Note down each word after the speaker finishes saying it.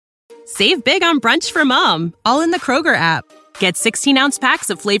Save big on brunch for mom, all in the Kroger app. Get 16-ounce packs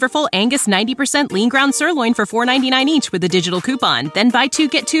of flavorful Angus 90% lean ground sirloin for $4.99 each with a digital coupon. Then buy 2,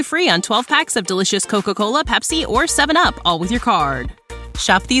 get 2 free on 12 packs of delicious Coca-Cola, Pepsi, or 7-Up, all with your card.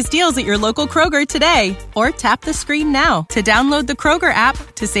 Shop these deals at your local Kroger today, or tap the screen now to download the Kroger app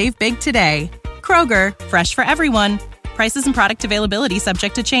to save big today. Kroger, fresh for everyone. Prices and product availability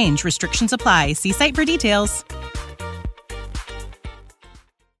subject to change. Restrictions apply. See site for details.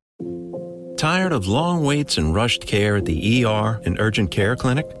 Tired of long waits and rushed care at the ER and urgent care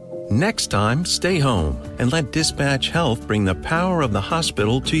clinic? Next time, stay home and let Dispatch Health bring the power of the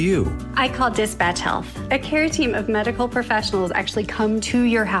hospital to you. I call Dispatch Health. A care team of medical professionals actually come to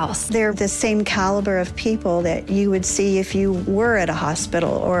your house. They're the same caliber of people that you would see if you were at a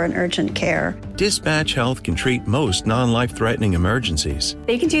hospital or an urgent care. Dispatch Health can treat most non-life-threatening emergencies.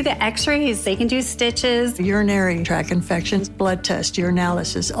 They can do the x-rays, they can do stitches, urinary tract infections, blood test,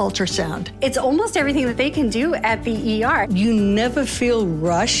 urinalysis, ultrasound. It's almost everything that they can do at the ER. You never feel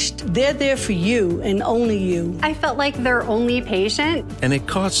rushed. They're there for you and only you. I felt like their only patient. And it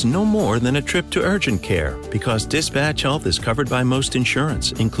costs no more than a trip to urgent care because Dispatch Health is covered by most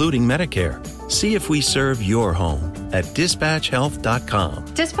insurance, including Medicare. See if we serve your home at dispatchhealth.com.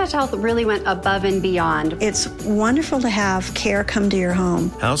 Dispatch Health really went above and beyond. It's wonderful to have care come to your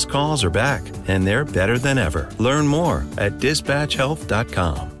home. House calls are back, and they're better than ever. Learn more at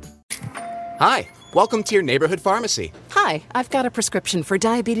dispatchhealth.com. Hi, welcome to your neighborhood pharmacy. Hi, I've got a prescription for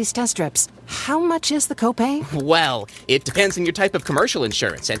diabetes test strips. How much is the copay? Well, it depends on your type of commercial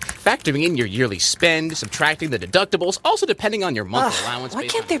insurance and factoring in your yearly spend, subtracting the deductibles, also depending on your monthly allowance. Why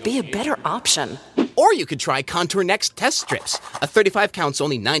can't there be a better option? Or you could try Contour Next test strips. A 35 count's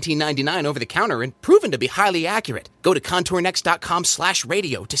only $19.99 over the counter and proven to be highly accurate. Go to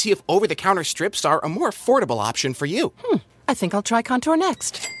contournext.com/radio to see if over-the-counter strips are a more affordable option for you. I think I'll try Contour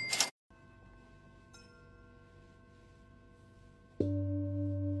Next.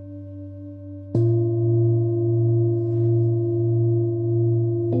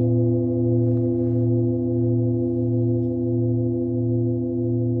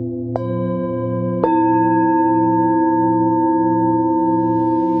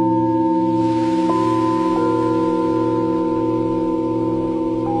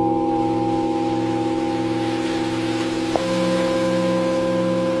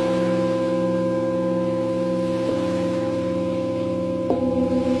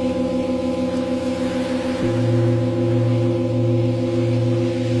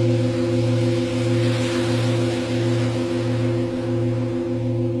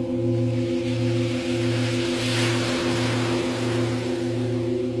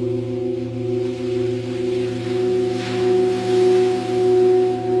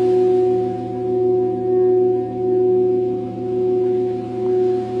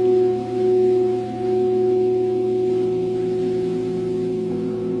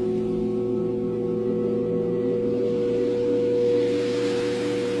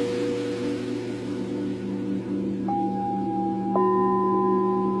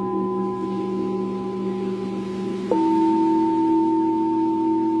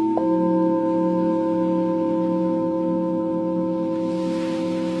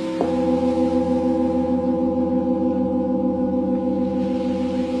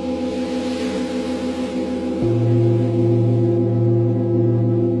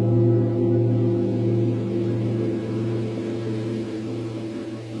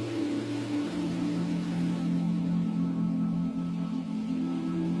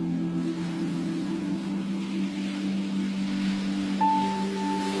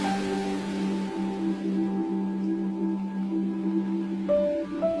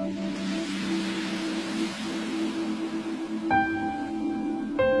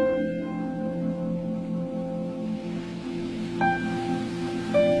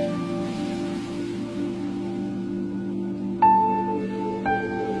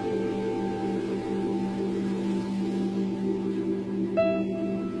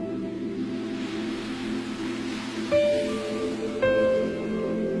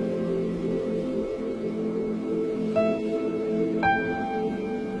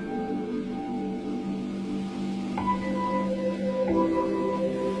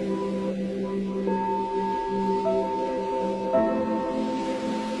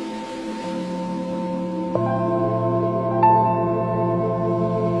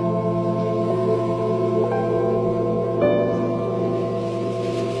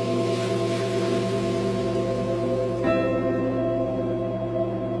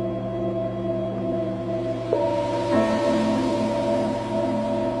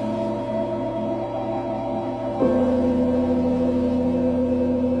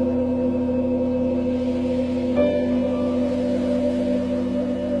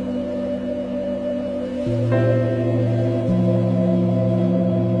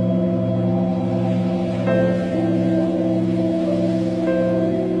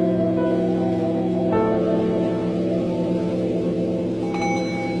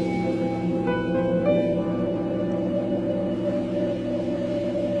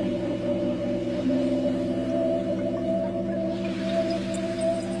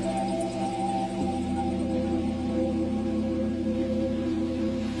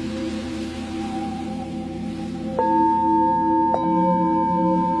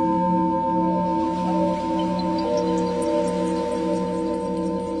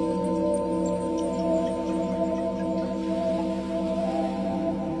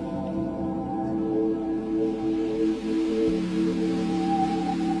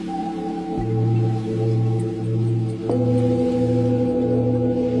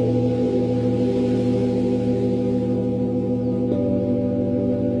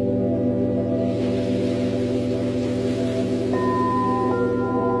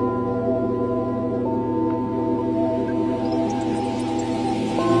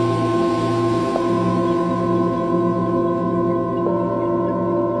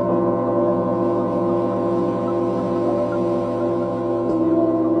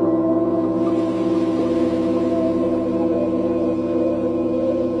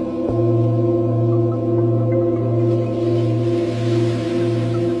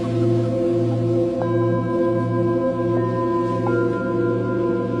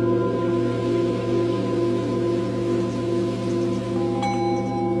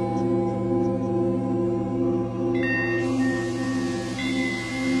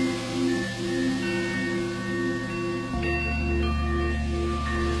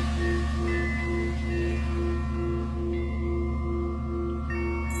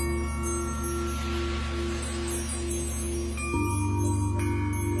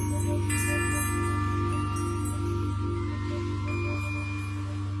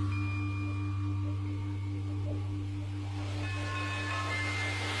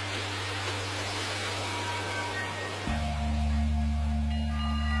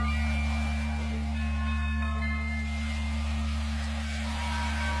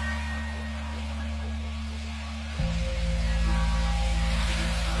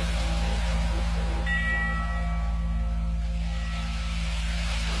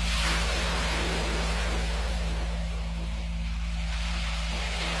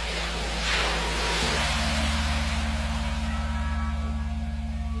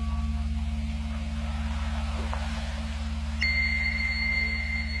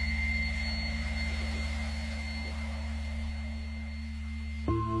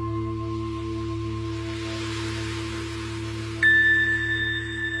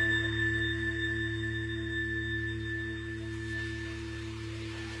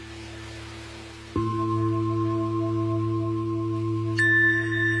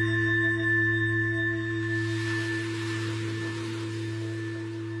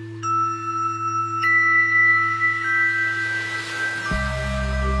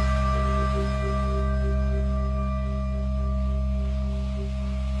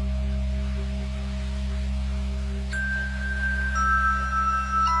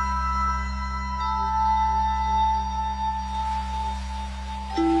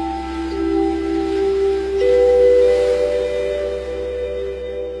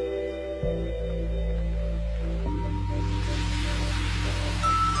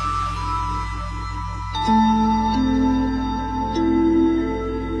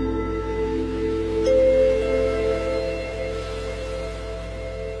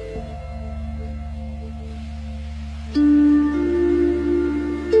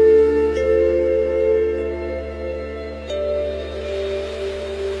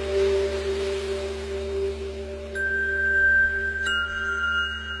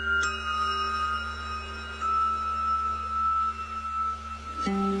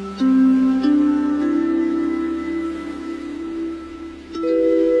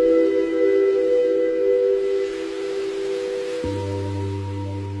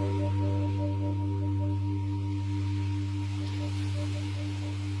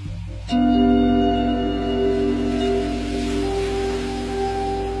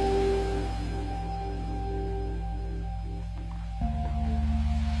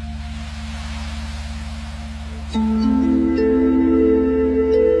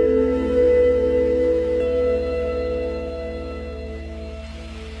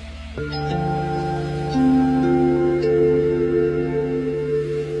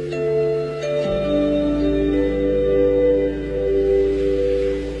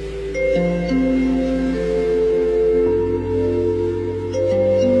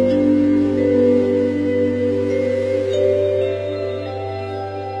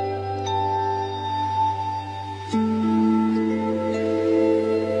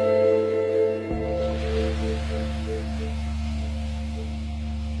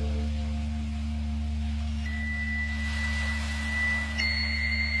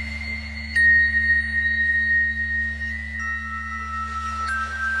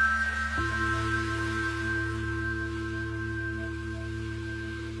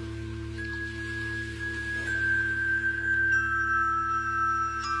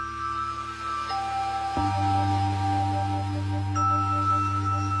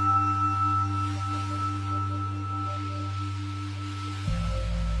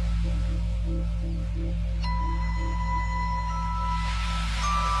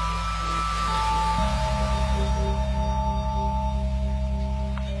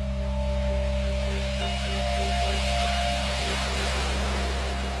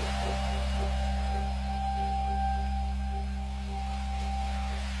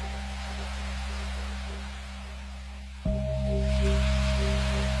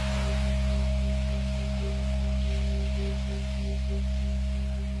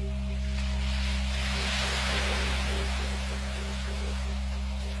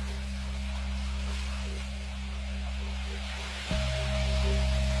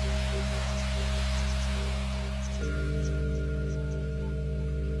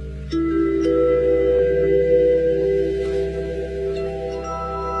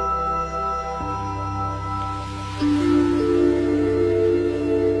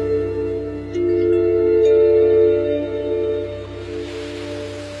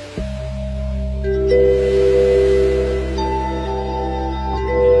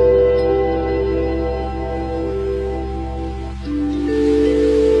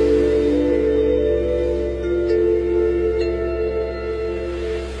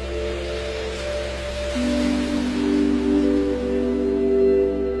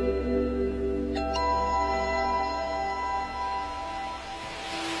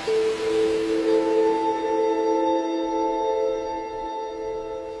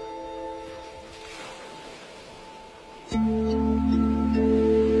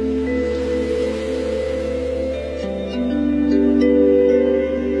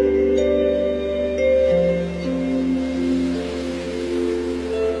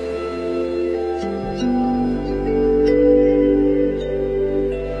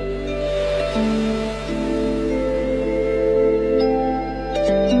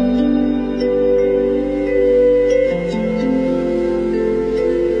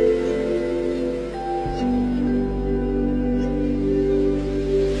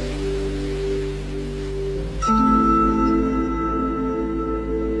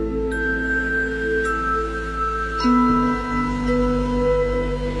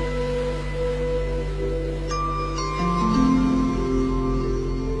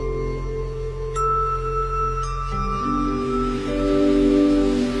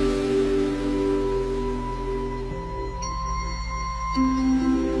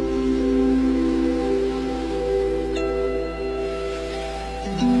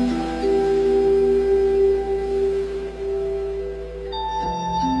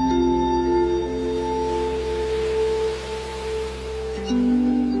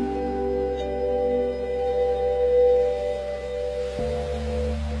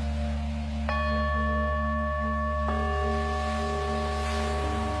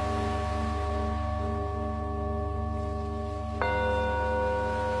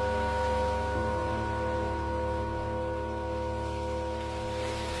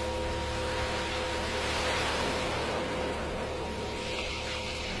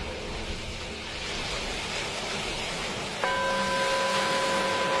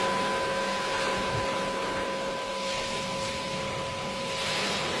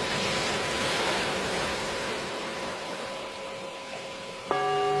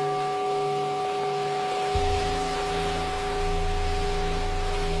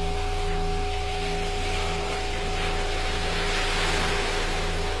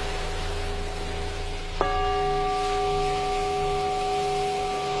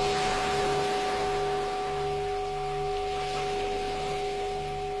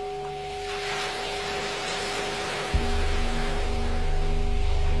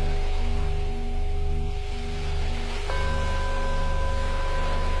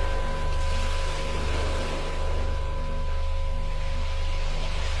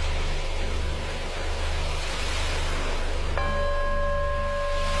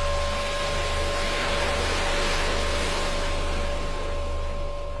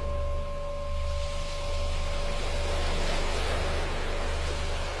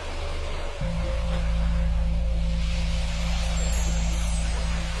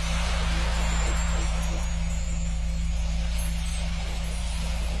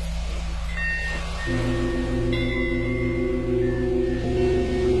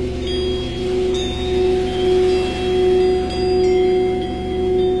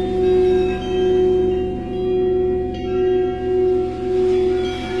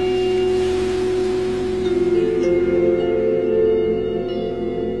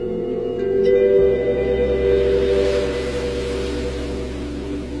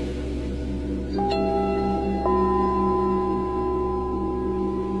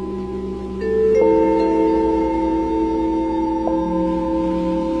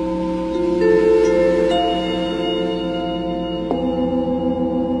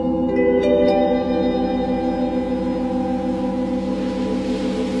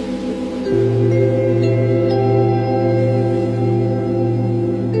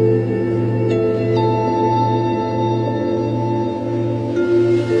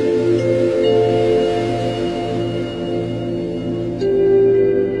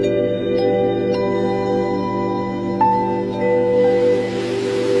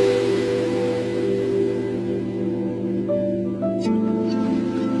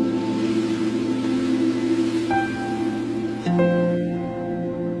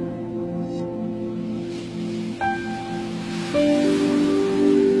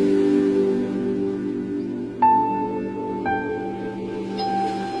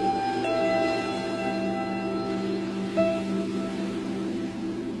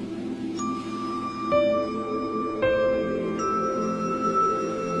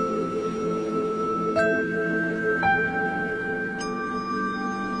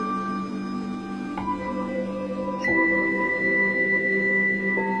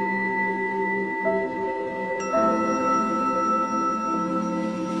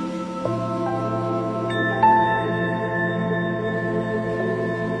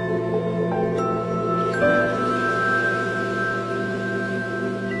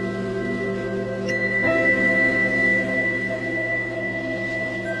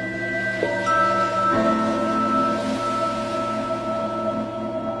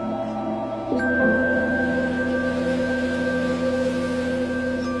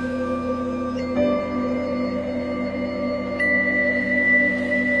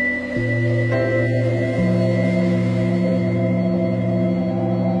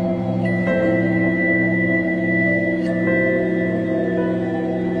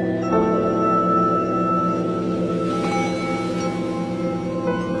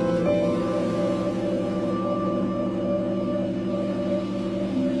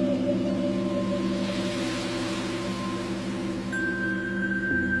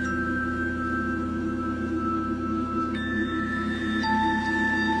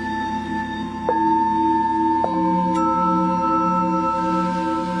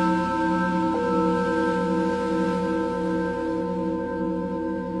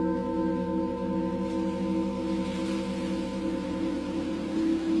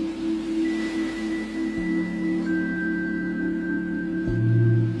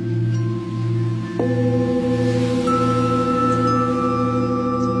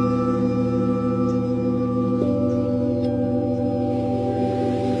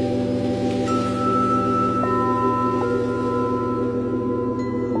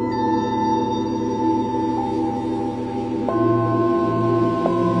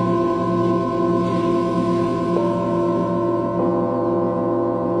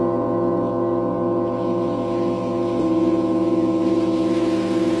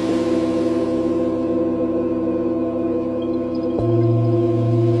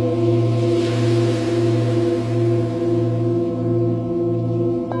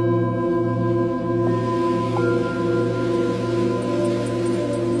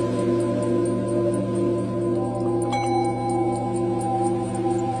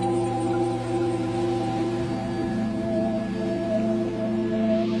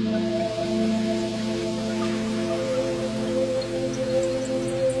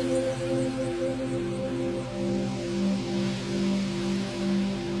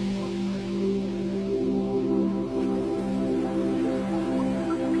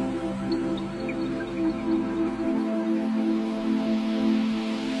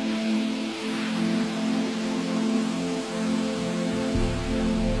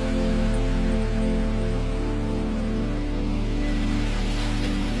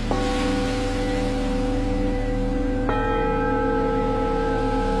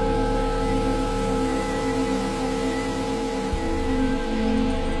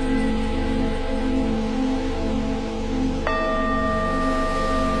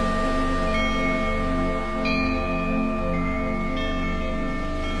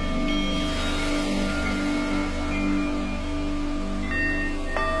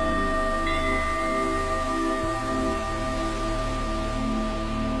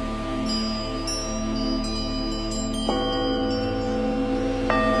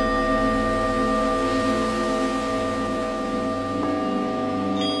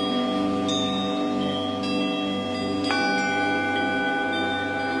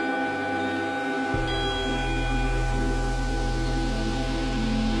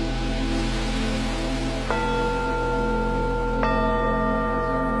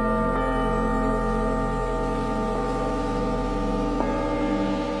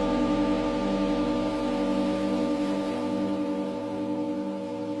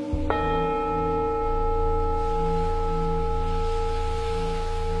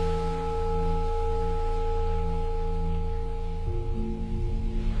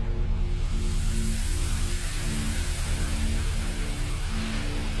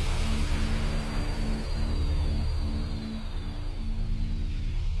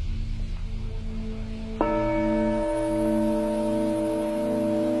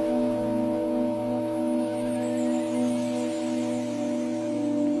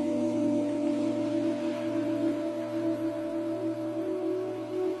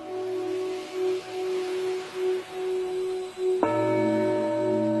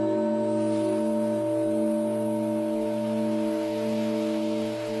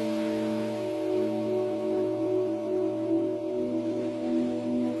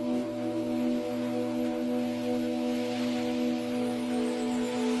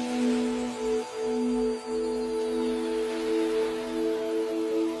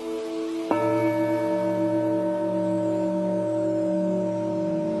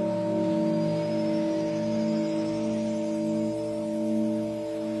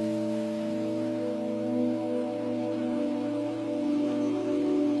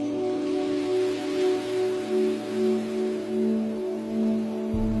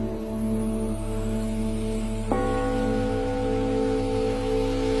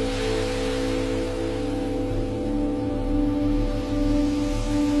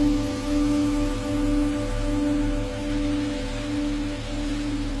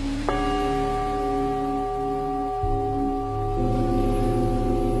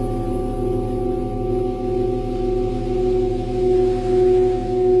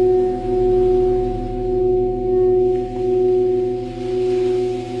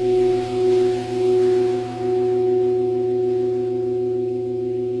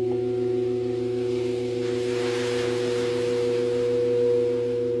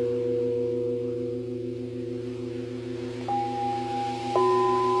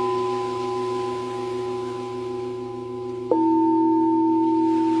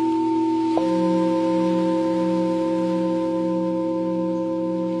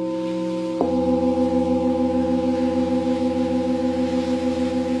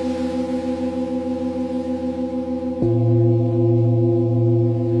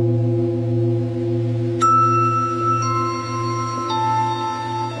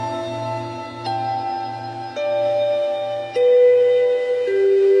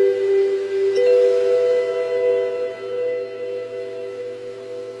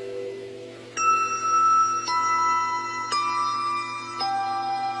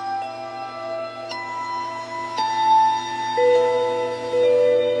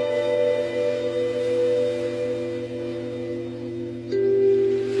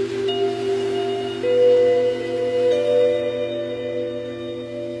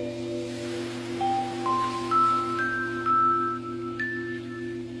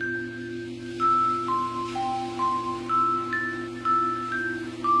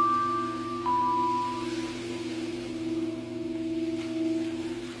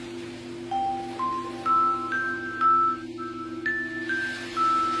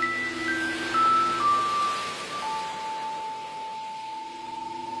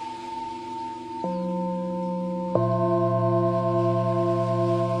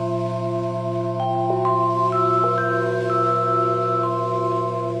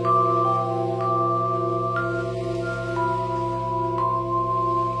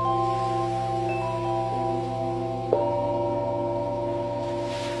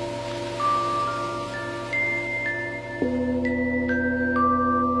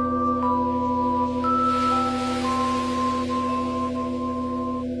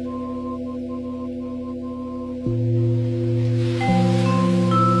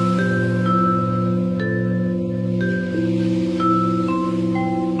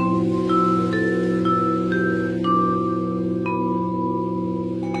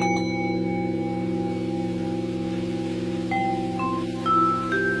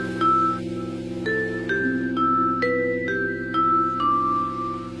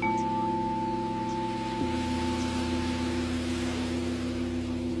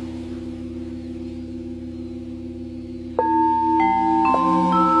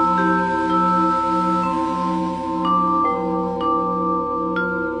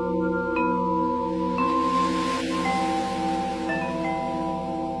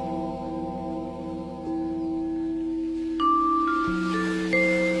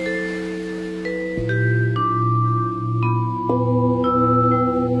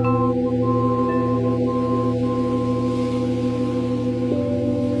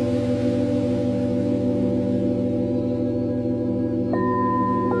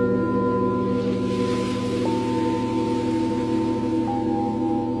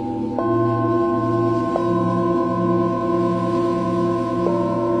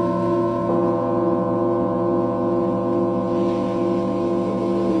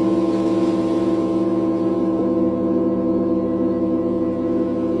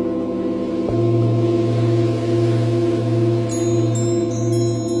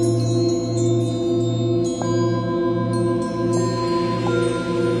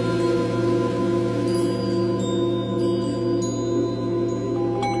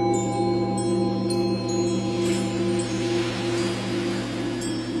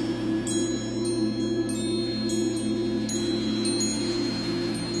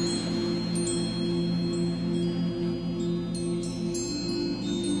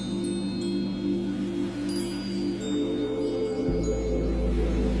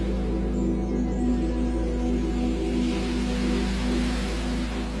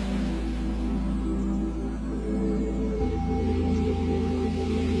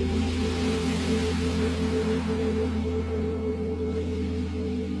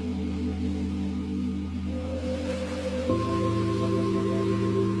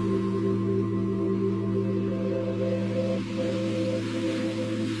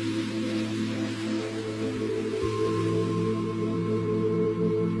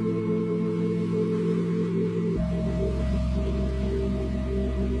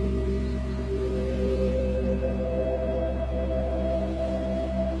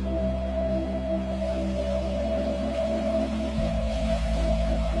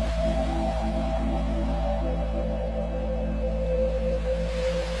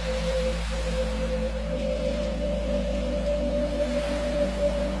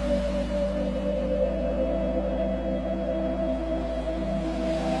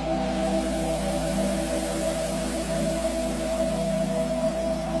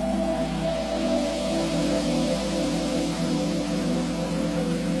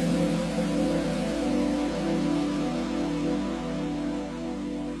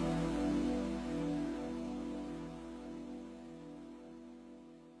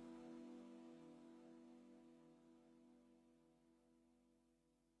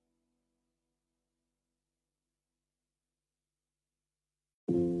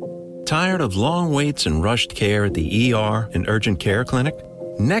 Tired of long waits and rushed care at the ER and urgent care clinic?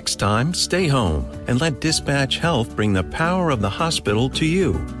 Next time, stay home and let Dispatch Health bring the power of the hospital to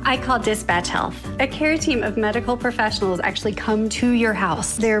you. I call Dispatch Health. A care team of medical professionals actually come to your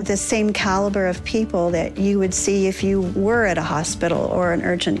house. They're the same caliber of people that you would see if you were at a hospital or an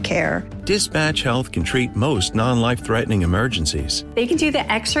urgent care. Dispatch Health can treat most non-life-threatening emergencies. They can do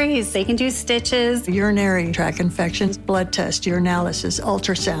the x-rays, they can do stitches. Urinary tract infections, blood test, urinalysis,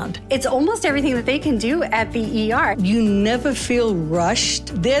 ultrasound. It's almost everything that they can do at the ER. You never feel rushed.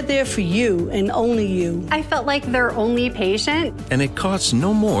 They're there for you and only you. I felt like their only patient. And it costs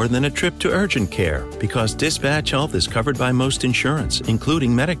no more than a trip to urgent care because Dispatch Health is covered by most insurance,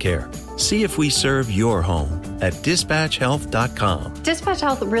 including Medicare. See if we serve your home at dispatchhealth.com. Dispatch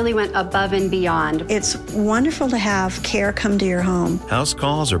Health really went above and beyond. It's wonderful to have care come to your home. House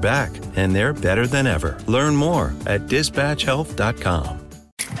calls are back, and they're better than ever. Learn more at dispatchhealth.com.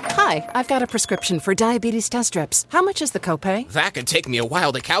 Hi, I've got a prescription for diabetes test strips. How much is the copay? That could take me a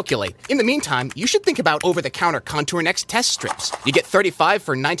while to calculate. In the meantime, you should think about over-the-counter Contour Next test strips. You get 35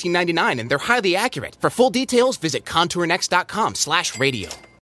 for $19.99, and they're highly accurate. For full details, visit contournext.com/radio.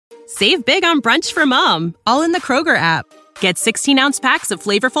 Save big on brunch for mom, all in the Kroger app. Get 16-ounce packs of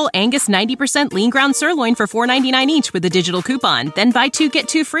flavorful Angus 90% lean ground sirloin for $4.99 each with a digital coupon. Then buy 2, get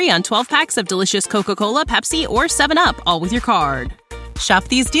 2 free on 12 packs of delicious Coca-Cola, Pepsi, or 7-Up, all with your card. Shop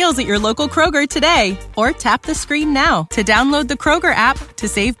these deals at your local Kroger today, or tap the screen now to download the Kroger app to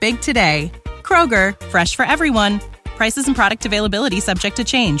save big today. Kroger, fresh for everyone. Prices and product availability subject to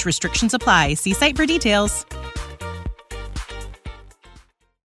change. Restrictions apply. See site for details.